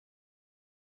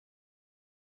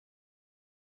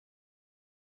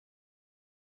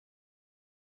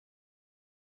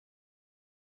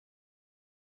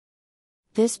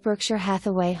This Berkshire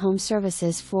Hathaway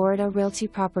HomeServices Florida Realty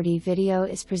property video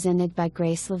is presented by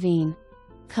Grace Levine.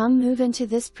 Come move into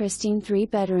this pristine 3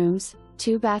 bedrooms,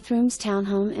 2 bathrooms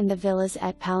townhome in the villas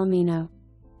at Palomino.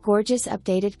 Gorgeous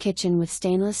updated kitchen with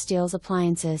stainless steel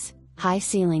appliances, high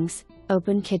ceilings,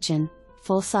 open kitchen,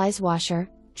 full-size washer,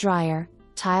 dryer,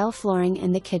 tile flooring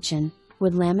in the kitchen,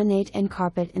 wood laminate and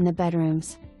carpet in the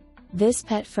bedrooms. This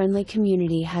pet-friendly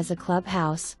community has a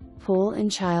clubhouse, pool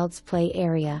and child's play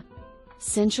area.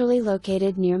 Centrally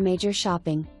located near major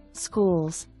shopping,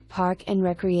 schools, park and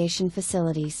recreation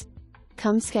facilities.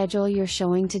 Come schedule your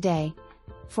showing today.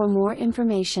 For more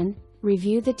information,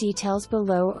 review the details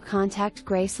below or contact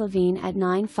Grace Levine at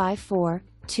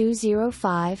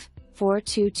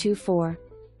 954-205-4224.